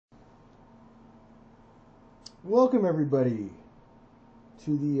Welcome everybody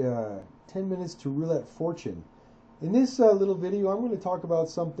to the 10 minutes to roulette fortune. In this little video, I'm going to talk about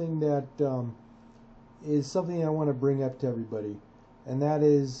something that is something I want to bring up to everybody, and that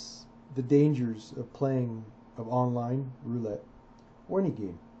is the dangers of playing of online roulette or any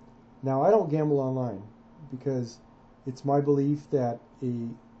game. Now, I don't gamble online because it's my belief that a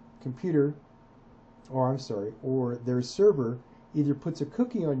computer, or their server either puts a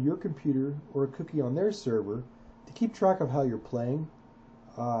cookie on your computer or a cookie on their server to keep track of how you're playing.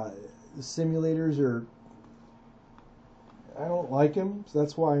 The simulators I don't like them, so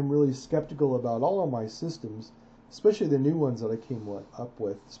that's why I'm really skeptical about all of my systems, especially the new ones that I came up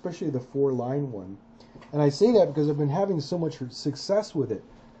with, especially the 4-line one. And I say that because I've been having so much success with it.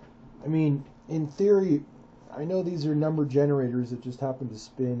 I mean, in theory, I know these are number generators that just happen to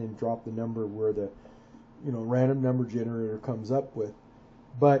spin and drop the number where the random number generator comes up with.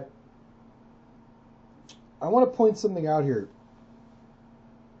 But I want to point something out here,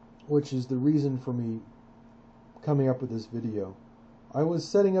 which is the reason for me coming up with this video. I was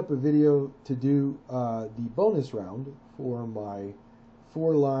setting up a video to do the bonus round for my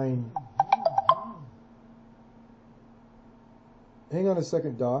 4-line. Hang on a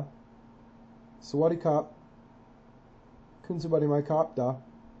second, Da. Sawadi Kop. Kun Sabadi my cop, Da.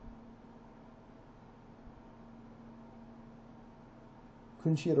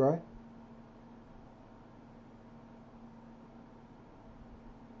 Kun Shirai.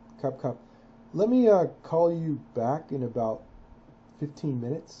 Cup. Let me call you back in about 15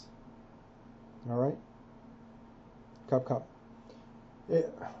 minutes. All right? Cup.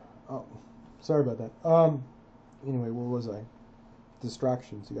 Oh, sorry about that. Anyway, where was I?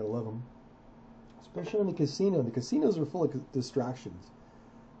 Distractions. You gotta love them. Especially in the casino. The casinos are full of distractions.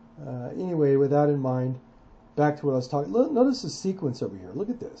 Anyway, with that in mind, back to what I was talking. Notice the sequence over here. Look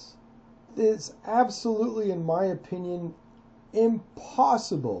at this. It's absolutely, in my opinion,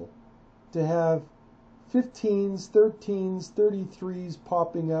 impossible to have 15s, 13s, 33s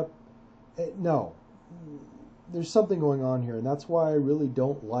popping up. No, there's something going on here, and that's why I really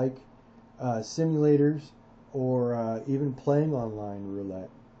don't like simulators or even playing online roulette.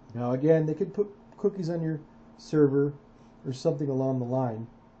 Now, again, they could put cookies on your server or something along the line,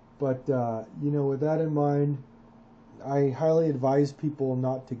 but with that in mind, I highly advise people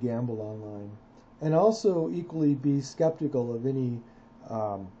not to gamble online, and also equally be skeptical of any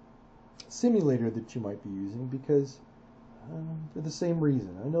simulator that you might be using, because for the same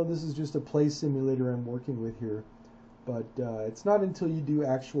reason. I know this is just a play simulator I'm working with here, but it's not until you do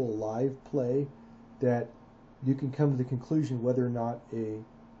actual live play that you can come to the conclusion whether or not a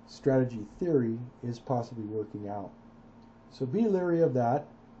strategy theory is possibly working out. So be leery of that.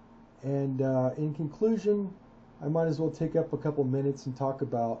 And in conclusion, I might as well take up a couple minutes and talk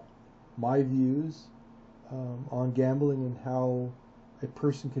about my views on gambling and how a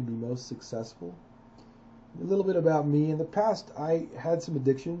person can be most successful. A little bit about me. In the past, I had some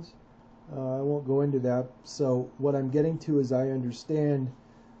addictions. I won't go into that. So what I'm getting to is I understand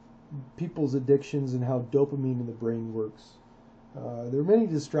people's addictions and how dopamine in the brain works. There are many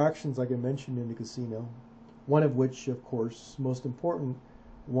distractions, like I mentioned, in the casino. One of which, of course, most important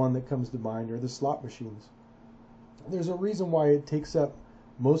one that comes to mind are the slot machines. There's a reason why it takes up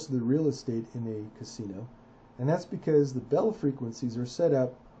most of the real estate in a casino, and that's because the bell frequencies are set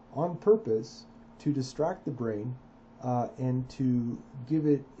up on purpose to distract the brain and to give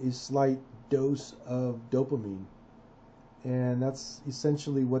it a slight dose of dopamine. And that's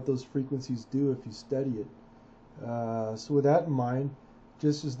essentially what those frequencies do if you study it. So with that in mind,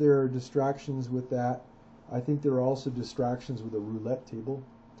 just as there are distractions with that, I think there are also distractions with a roulette table.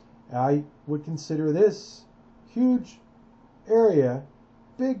 I would consider this huge area,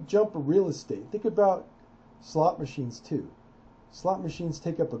 big jump of real estate. Think about slot machines too. Slot machines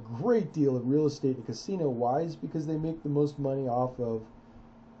take up a great deal of real estate in casino-wise because they make the most money off of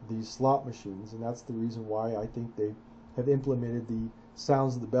these slot machines, and that's the reason why I think they have implemented the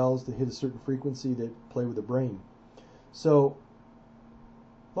sounds of the bells to hit a certain frequency that play with the brain. So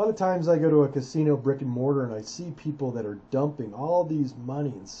a lot of times I go to a casino brick and mortar and I see people that are dumping all these money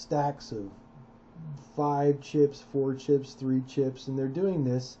in stacks of 5 chips, 4 chips, 3 chips, and they're doing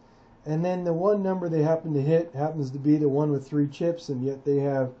this, and then the one number they happen to hit happens to be the one with 3 chips, and yet they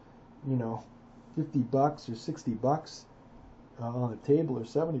have, $50 or $60 on the table, or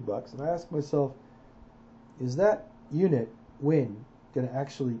 $70. And I ask myself, is that unit win going to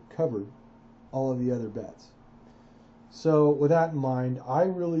actually cover all of the other bets? So with that in mind, I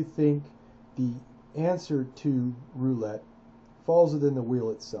really think the answer to roulette falls within the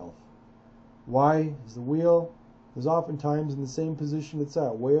wheel itself. Why is the wheel is oftentimes in the same position it's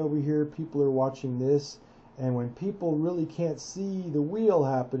at? Way over here, people are watching this, And when people really can't see the wheel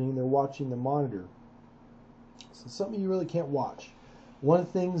happening, they're watching the monitor. So something you really can't watch. One of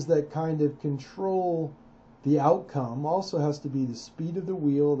the things that kind of control the outcome also has to be the speed of the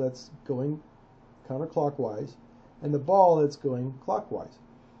wheel that's going counterclockwise and the ball that's going clockwise.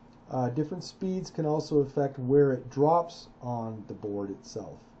 Different speeds can also affect where it drops on the board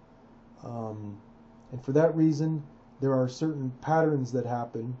itself. And for that reason, there are certain patterns that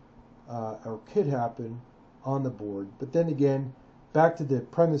happen or could happen on the board. But then again, back to the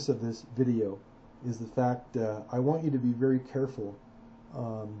premise of this video is the fact I want you to be very careful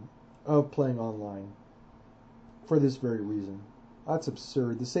of playing online for this very reason. That's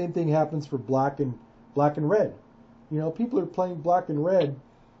absurd. The same thing happens for black and red. You know, people are playing black and red,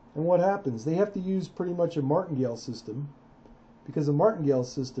 and what happens? They have to use pretty much a martingale system, because a martingale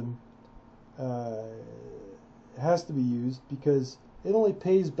system has to be used because it only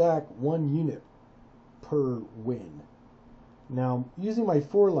pays back 1 unit per win. Now, using my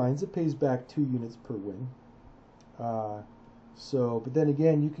 4 lines, it pays back 2 units per win. But then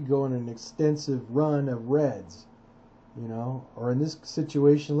again, you could go on an extensive run of reds, you know, or in this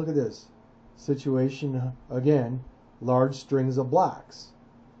situation, look at this situation again, large strings of blacks.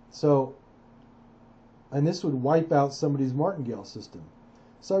 So, and this would wipe out somebody's martingale system.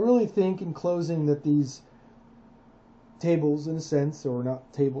 So I really think in closing that these tables, in a sense, or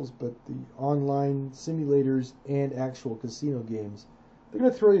not tables, but the online simulators and actual casino games, they're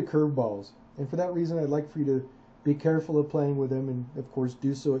going to throw you curveballs. And for that reason, I'd like for you to be careful of playing with them, and of course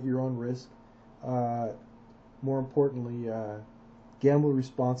do so at your own risk. More importantly, gamble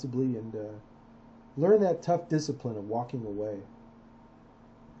responsibly and learn that tough discipline of walking away.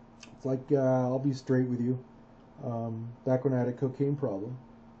 It's like, I'll be straight with you. Back when I had a cocaine problem,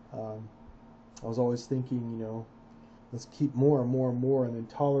 I was always thinking, you know, let's keep more and more and more, and then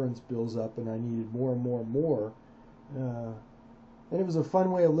tolerance builds up, and I needed more and more and more. And it was a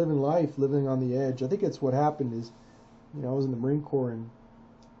fun way of living life, living on the edge. I think it's what happened is, you know, I was in the Marine Corps and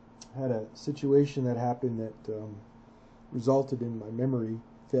had a situation that happened that resulted in my memory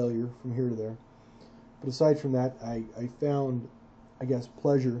failure from here to there. But aside from that, I found, I guess,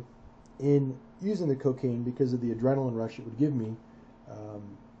 pleasure in using the cocaine because of the adrenaline rush it would give me.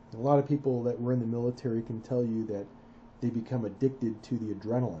 A lot of people that were in the military can tell you that they become addicted to the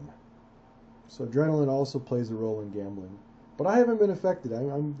adrenaline. So adrenaline also plays a role in gambling. But I haven't been affected.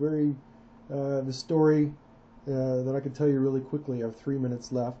 I'm very, the story that I can tell you really quickly, I have 3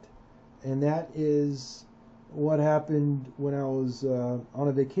 minutes left, and that is what happened when I was on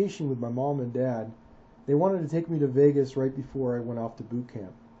a vacation with my mom and dad. They wanted to take me to Vegas right before I went off to boot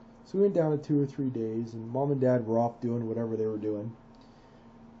camp. So we went down to 2 or 3 days, and mom and dad were off doing whatever they were doing.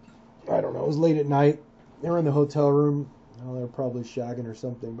 I don't know, it was late at night. They were in the hotel room. Well, they were probably shagging or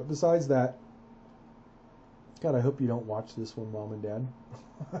something. But besides that, God, I hope you don't watch this one, Mom and Dad.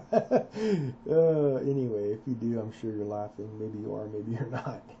 Anyway, if you do, I'm sure you're laughing. Maybe you are, maybe you're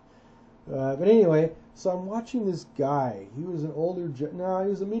not. But anyway, so I'm watching this guy. He was an older, he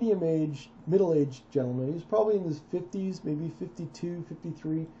was a middle-aged gentleman. He was probably in his 50s, maybe 52,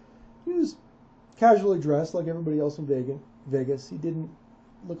 53. He was casually dressed like everybody else in Vegas. He didn't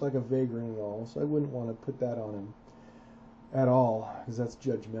look like a vagrant at all, so I wouldn't want to put that on him at all, because that's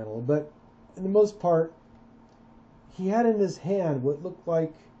judgmental. But in the most part, he had in his hand what looked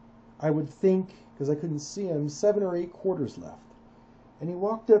like, I would think, because I couldn't see him, 7 or 8 quarters left. And he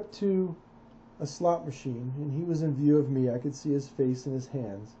walked up to a slot machine, and he was in view of me. I could see his face and his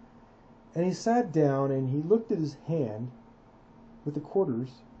hands. And he sat down, and he looked at his hand with the quarters,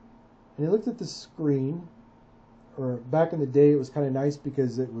 and he looked at the screen. Or back in the day, it was kind of nice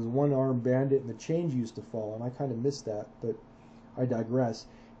because it was one-arm bandit and the change used to fall, and I kind of missed that, but I digress.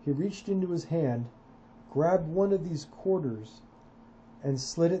 He reached into his hand, grabbed one of these quarters, and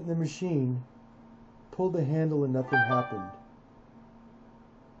slid it in the machine, pulled the handle, and nothing happened.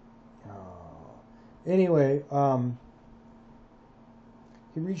 Anyway,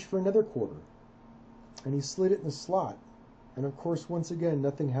 he reached for another quarter, and he slid it in the slot, and of course, once again,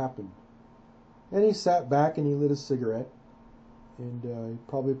 nothing happened. And he sat back and he lit a cigarette, and he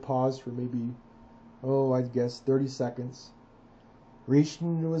probably paused for maybe, I guess 30 seconds, reached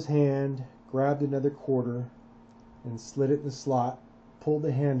into his hand, grabbed another quarter, and slid it in the slot, pulled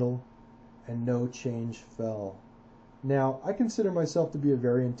the handle, and no change fell. Now, I consider myself to be a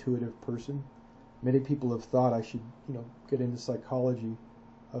very intuitive person. Many people have thought I should, get into psychology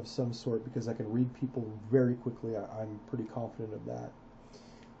of some sort because I can read people very quickly. I'm pretty confident of that.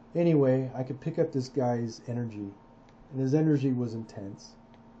 Anyway, I could pick up this guy's energy, and his energy was intense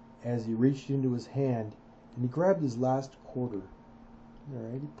as he reached into his hand and he grabbed his last quarter. All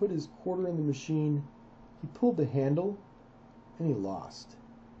right, he put his quarter in the machine, he pulled the handle and he lost.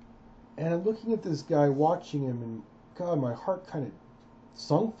 And I'm looking at this guy, watching him, and God, my heart kind of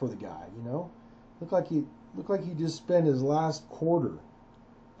sunk for the guy. Looked like he just spent his last quarter.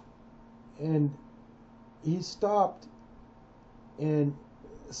 And he stopped, and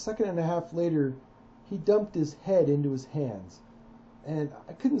a second and a half later, he dumped his head into his hands. And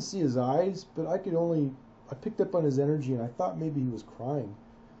I couldn't see his eyes, but I picked up on his energy, and I thought maybe he was crying.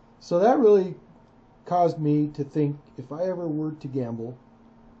 So that really caused me to think, if I ever were to gamble,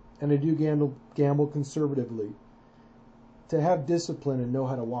 and I do gamble conservatively, to have discipline and know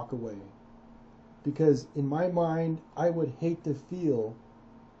how to walk away. Because in my mind, I would hate to feel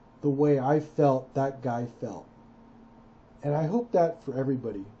the way I felt that guy felt. And I hope that for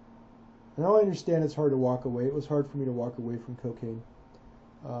everybody. Now I understand it's hard to walk away. It was hard for me to walk away from cocaine.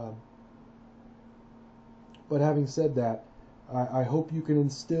 But having said that, I hope you can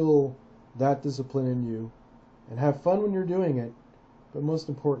instill that discipline in you and have fun when you're doing it. But most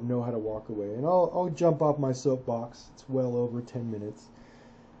important, know how to walk away. And I'll jump off my soapbox. It's well over 10 minutes.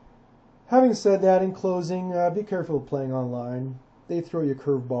 Having said that, in closing, be careful of playing online. They throw you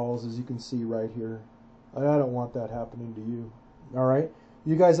curveballs, as you can see right here. I don't want that happening to you. All right?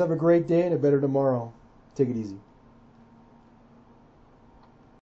 You guys have a great day and a better tomorrow. Take it easy.